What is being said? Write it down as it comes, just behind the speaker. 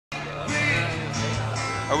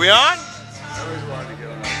Are we on?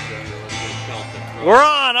 We're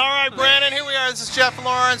on. All right, Brandon, here we are. This is Jeff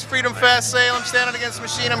Lawrence, Freedom Fest, Salem, Standing Against the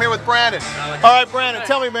Machine. I'm here with Brandon. All right, Brandon,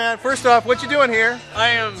 tell me, man, first off, what you doing here? I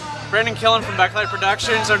am Brandon Killen from Backlight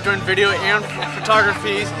Productions. I'm doing video and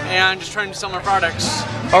photography and just trying to sell my products.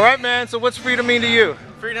 All right, man, so what's freedom mean to you?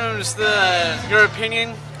 Freedom is your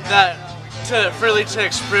opinion that freely to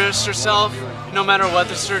express yourself no matter what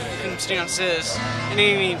the circumstance is in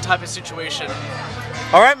any type of situation.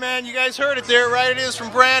 All right, man, you guys heard it there, right? It is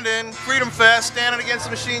from Brandon, Freedom Fest, Standing Against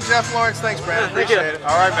the Machine, Jeff Lawrence. Thanks, Brandon. Appreciate it.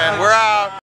 All right, man, we're out.